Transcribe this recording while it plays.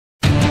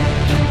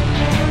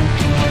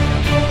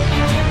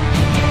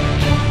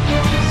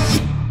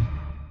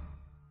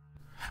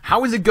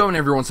How is it going,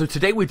 everyone? So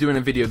today we're doing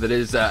a video that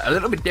is a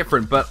little bit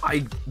different, but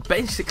I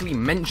basically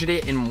mentioned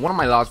it in one of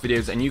my last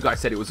videos and you guys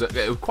said it was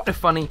quite a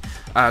funny,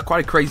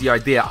 quite a crazy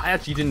idea. I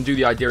actually didn't do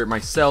the idea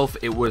myself.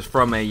 It was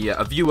from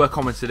a viewer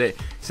commented it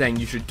saying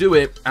you should do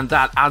it, and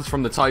that, as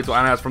from the title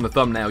and as from the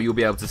thumbnail, you'll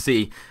be able to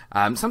see.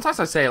 Sometimes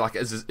I say it like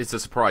it's a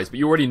surprise, but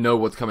you already know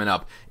what's coming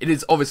up. It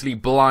is obviously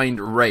blind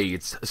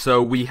raids.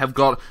 So we have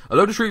got a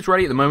load of troops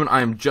ready. At the moment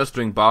I am just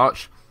doing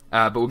Barch.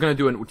 But we're going to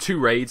do it with 2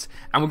 raids,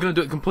 and we're going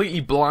to do it completely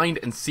blind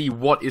and see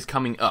what is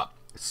coming up.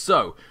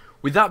 So,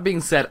 with that being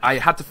said, I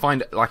had to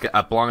find like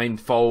a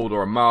blindfold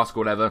or a mask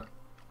or whatever,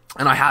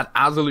 and I had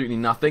absolutely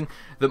nothing.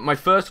 My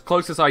first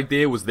closest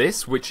idea was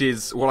this, which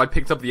is what I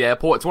picked up at the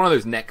airport. It's one of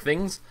those neck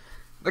things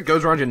that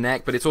goes around your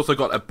neck, but it's also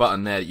got a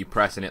button there that you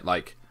press and it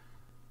like,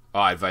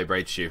 it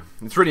vibrates you.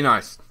 It's really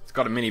nice. It's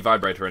got a mini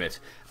vibrator in it.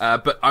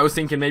 But I was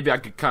thinking maybe I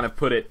could kind of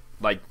put it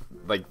like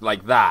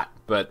that,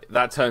 but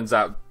that turns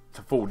out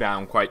to fall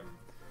down quite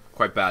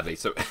badly,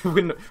 so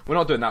we're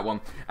not doing that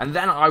one. And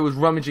then I was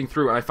rummaging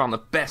through and I found the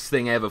best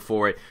thing ever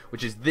for it,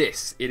 which is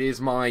this. It is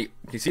my,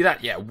 can you see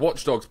that? Yeah,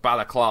 Watch Dogs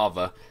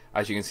balaclava,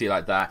 as you can see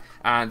like that,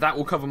 and that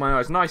will cover my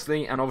eyes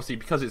nicely, and obviously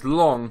because it's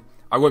long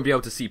I won't be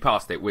able to see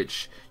past it,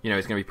 which, you know,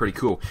 is going to be pretty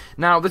cool.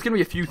 Now, there's going to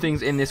be a few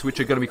things in this which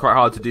are going to be quite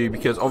hard to do,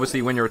 because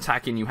obviously when you're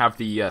attacking you have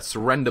the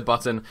surrender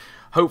button.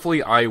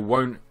 Hopefully I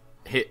won't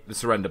hit the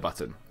surrender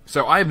button.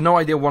 So I have no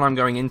idea what I'm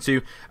going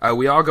into.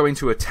 We are going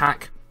to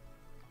attack.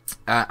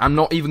 I'm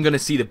not even going to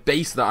see the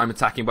base that I'm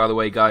attacking, by the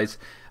way, guys,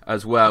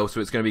 as well, so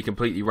it's going to be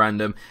completely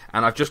random,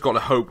 and I've just got to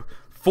hope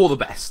for the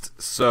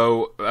best.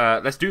 So,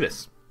 let's do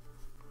this.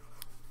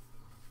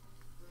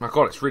 My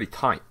god, it's really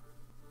tight.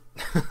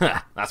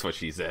 That's what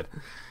she said.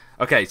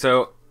 Okay,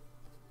 so...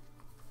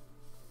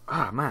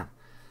 man.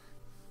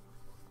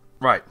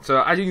 Right,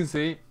 so as you can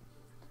see,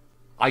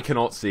 I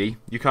cannot see.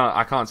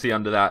 I can't see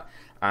under that,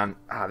 and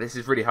this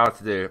is really hard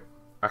to do.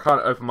 I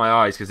can't open my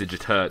eyes because it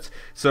just hurts.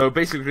 So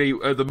basically,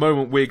 at the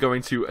moment, we're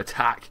going to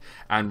attack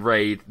and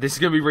raid. This is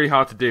going to be really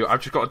hard to do.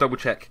 I've just got to double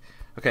check.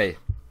 Okay,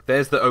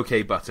 there's the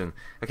OK button.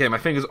 Okay, my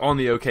finger's on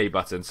the OK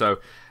button.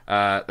 So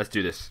let's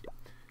do this.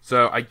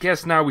 So I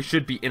guess now we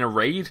should be in a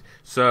raid.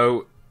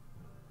 So,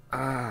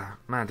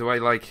 man, do I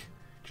like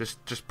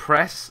just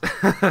press,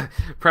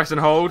 press and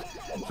hold?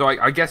 So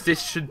I guess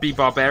this should be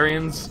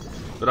barbarians,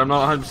 but I'm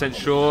not 100%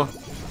 sure.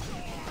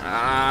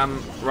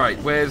 Right,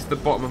 where's the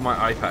bottom of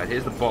my iPad?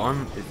 Here's the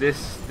bottom. Is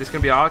this gonna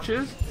be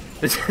archers?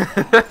 This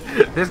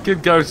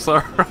could go so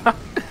right.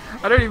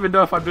 I don't even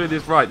know if I'm doing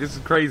this right. This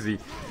is crazy.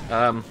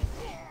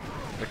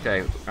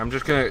 Okay, I'm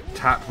just gonna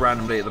tap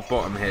randomly at the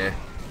bottom here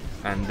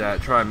and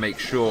try and make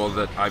sure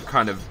that I've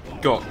kind of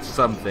got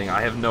something.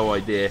 I have no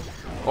idea.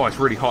 Oh, it's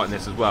really hot in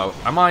this as well.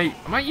 Am I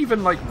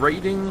even like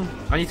raiding?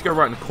 I need to go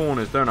right in the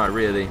corners, don't I,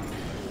 really?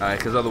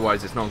 Because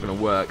otherwise it's not gonna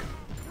work.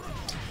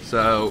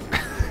 So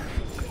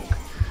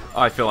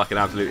I feel like an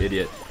absolute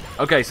idiot.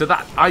 Okay, so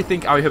that, I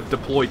think I have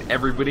deployed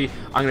everybody.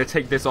 I'm going to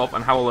take this off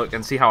and have a look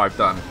and see how I've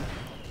done.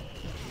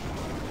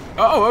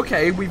 Oh,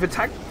 okay, we've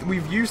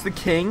used the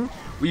king,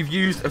 we've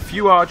used a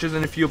few archers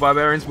and a few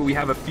barbarians, but we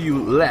have a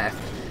few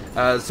left.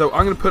 So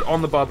I'm going to put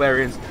on the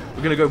barbarians.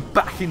 We're going to go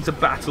back into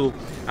battle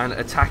and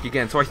attack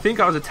again. So I think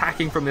I was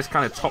attacking from this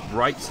kind of top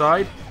right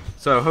side.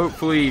 So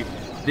hopefully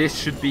this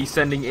should be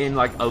sending in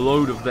like a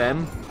load of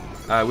them,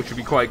 which would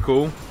be quite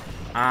cool.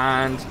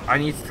 And I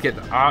need to get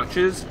the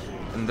archers,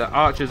 and the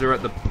archers are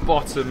at the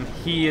bottom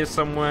here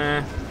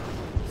somewhere.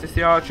 Is this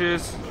the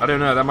archers? I don't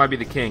know, that might be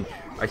the king.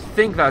 I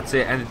think that's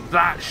it, and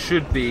that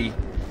should be,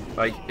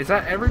 like, is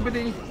that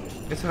everybody?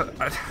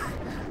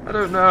 I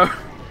don't know.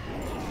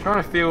 I'm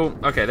trying to feel,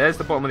 okay, there's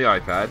the bottom of the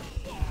iPad.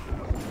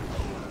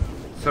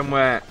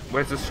 Somewhere,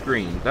 where's the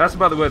screen? That's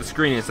about where the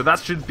screen is, so that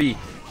should be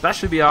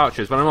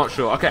archers, but I'm not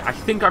sure. Okay, I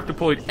think I've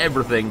deployed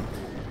everything.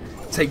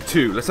 Take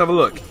 2, let's have a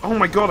look. Oh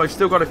my god, I've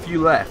still got a few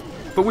left.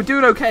 But we're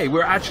doing okay.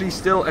 We're actually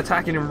still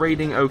attacking and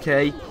raiding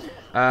okay.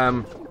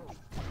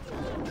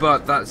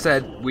 But that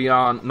said, we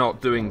are not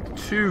doing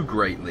too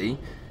greatly.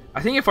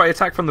 I think if I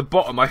attack from the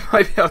bottom, I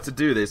might be able to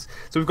do this.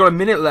 So we've got a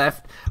minute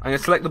left. I'm going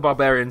to select the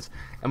barbarians,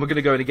 and we're going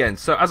to go in again.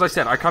 So as I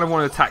said, I kind of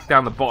want to attack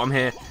down the bottom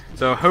here.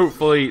 So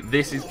hopefully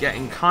this is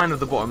getting kind of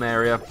the bottom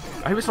area.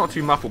 I hope it's not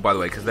too muffled, by the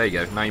way, because there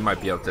you go. Now you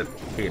might be able to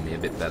hear me a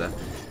bit better.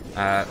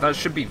 That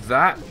should be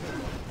that.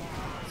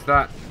 Is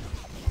that...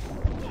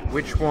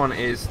 Which one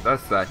is...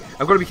 That's that.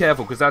 I've got to be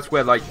careful because that's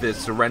where like the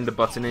surrender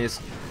button is.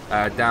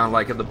 Down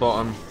like at the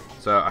bottom.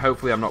 So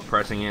hopefully I'm not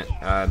pressing it.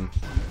 I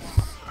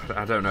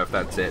don't know if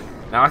that's it.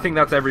 Now I think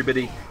that's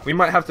everybody. We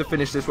might have to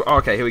finish this. Oh,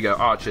 okay, here we go.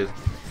 Archers.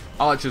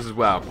 Archers as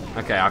well.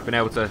 Okay, I've been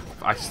able to...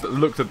 I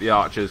looked at the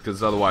archers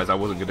because otherwise I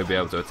wasn't going to be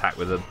able to attack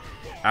with them.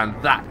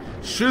 And that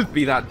should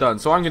be that done.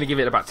 So I'm going to give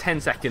it about 10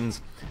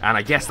 seconds. And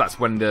I guess that's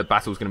when the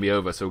battle's going to be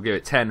over. So we'll give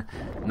it 10,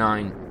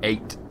 9,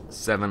 8,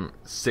 7,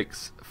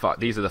 6, 5.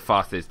 These are the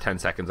fastest 10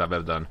 seconds I've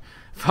ever done.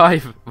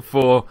 5,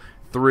 4,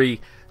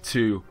 3,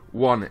 2,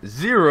 1,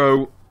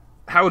 0.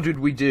 How did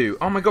we do?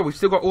 Oh my god, we've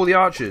still got all the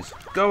archers.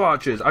 Go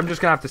archers. I'm just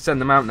going to have to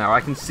send them out now.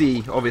 I can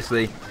see,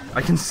 obviously.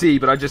 I can see,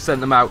 but I just sent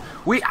them out.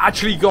 We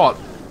actually got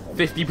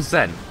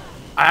 50%.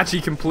 I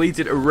actually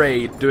completed a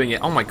raid doing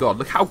it. Oh my god,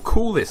 look how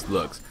cool this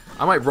looks.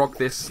 I might rock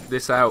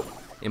this out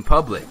in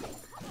public.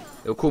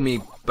 They'll call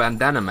me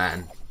Bandana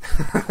Man.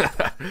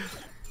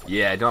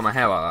 Yeah, done my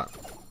hair like that.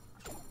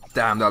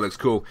 Damn, that looks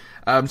cool.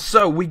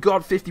 So we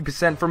got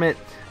 50% from it.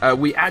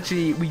 We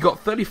got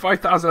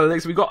 35,000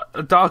 elixir. We got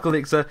a dark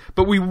elixir,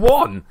 but we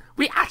won.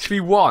 We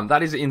actually won.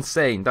 That is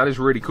insane. That is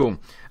really cool.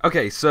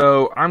 Okay,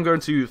 so I'm going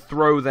to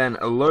throw then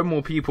a load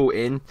more people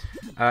in.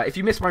 If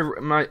you missed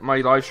my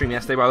live stream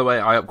yesterday, by the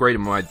way, I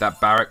upgraded that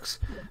barracks.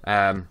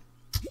 And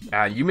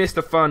you missed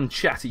a fun,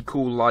 chatty,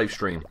 cool live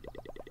stream.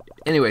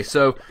 Anyway,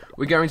 so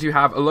we're going to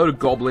have a load of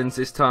goblins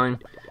this time,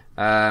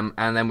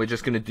 and then we're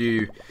just going to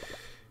do.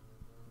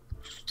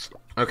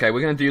 Okay,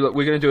 we're gonna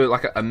do it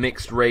like a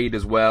mixed raid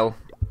as well,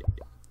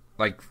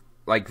 like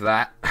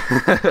that.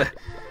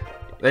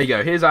 There you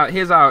go. Here's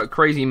our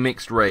crazy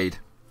mixed raid.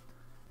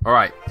 All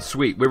right,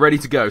 sweet. We're ready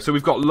to go. So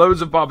we've got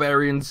loads of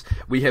barbarians.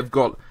 We have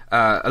got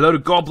a load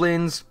of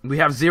goblins. We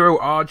have 0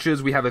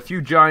 archers. We have a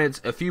few giants,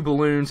 a few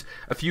balloons,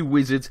 a few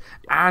wizards,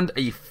 and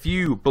a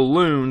few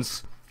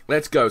balloons.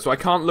 Let's go. So I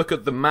can't look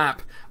at the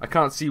map. I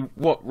can't see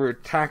what we're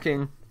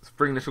attacking. Let's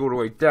bring this all the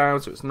way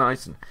down so it's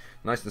nice and.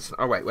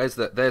 Oh wait,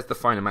 there's the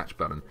find a match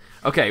button.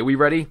 Okay, are we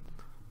ready?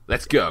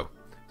 Let's go.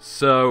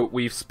 So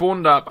we've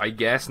spawned up, I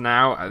guess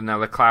now. Now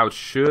the cloud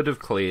should have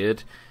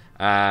cleared,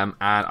 and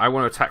I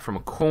want to attack from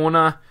a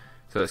corner.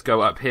 So let's go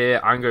up here.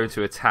 I'm going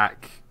to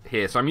attack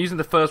here. So I'm using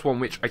the first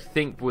one, which I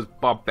think was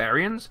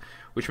barbarians,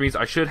 which means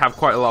I should have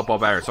quite a lot of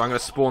barbarians. So I'm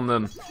going to spawn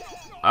them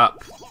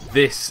up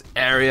this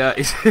area.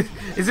 Is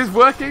this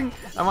working?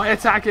 Am I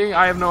attacking?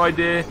 I have no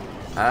idea.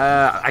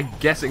 I'm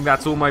guessing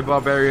that's all my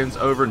barbarians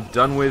over and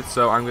done with,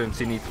 so I'm going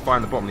to need to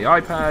find the bottom of the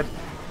iPad,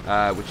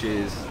 which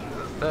is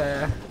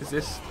there. Is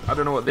this? I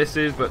don't know what this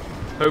is, but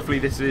hopefully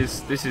this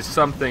is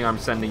something I'm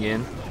sending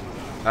in.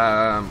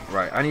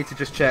 Right, I need to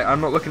just check.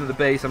 I'm not looking at the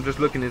base, I'm just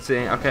looking and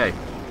seeing. Okay,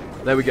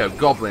 there we go.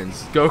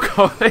 Goblins. Go,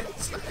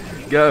 goblins.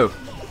 Go.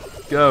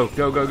 Go,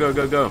 go, go, go,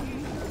 go, go.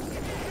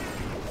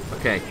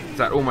 Okay, is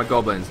that all my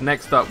goblins?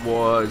 Next up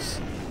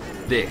was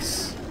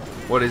this.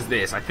 What is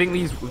this? I think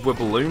these were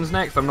balloons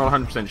next. I'm not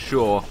 100%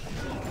 sure.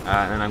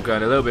 And I'm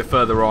going a little bit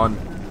further on.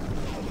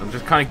 I'm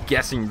just kind of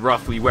guessing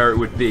roughly where it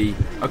would be.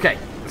 Okay,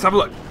 let's have a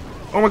look.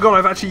 Oh my god,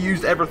 I've actually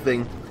used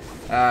everything.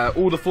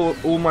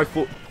 All my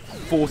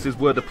forces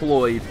were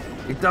deployed.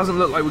 It doesn't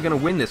look like we're going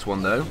to win this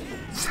one, though.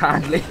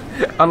 Sadly.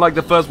 Unlike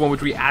the first one,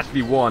 which we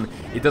actually won,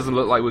 it doesn't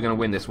look like we're going to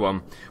win this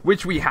one.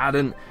 Which we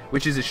hadn't,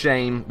 which is a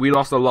shame. We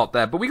lost a lot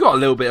there, but we got a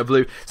little bit of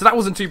loot. So that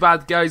wasn't too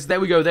bad, guys.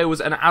 There we go. There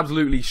was an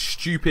absolutely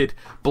stupid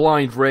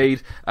blind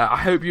raid. I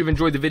hope you've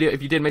enjoyed the video.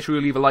 If you did, make sure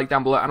you leave a like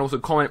down below and also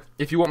comment.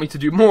 If you want me to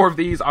do more of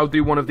these, I'll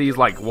do one of these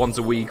like once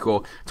a week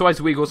or twice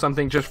a week or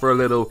something, just for a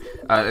little,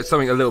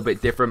 something a little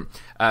bit different.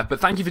 But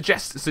thank you for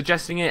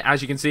suggesting it.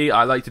 As you can see,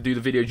 I like to do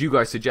the videos you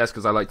guys suggest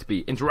because I like to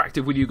be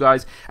interactive with you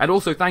guys. And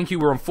also, thank you.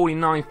 We're on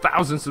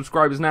 49,000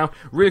 subscribers now.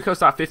 Really close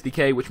to that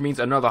 50k, which means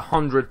another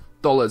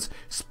 $100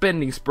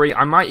 spending spree.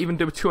 I might even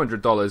do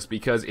 $200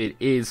 because it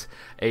is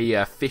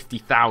a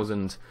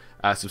 50,000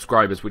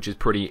 subscribers, which is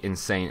pretty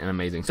insane and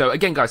amazing. So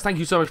again, guys, thank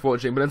you so much for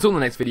watching. But until the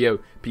next video,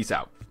 peace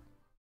out.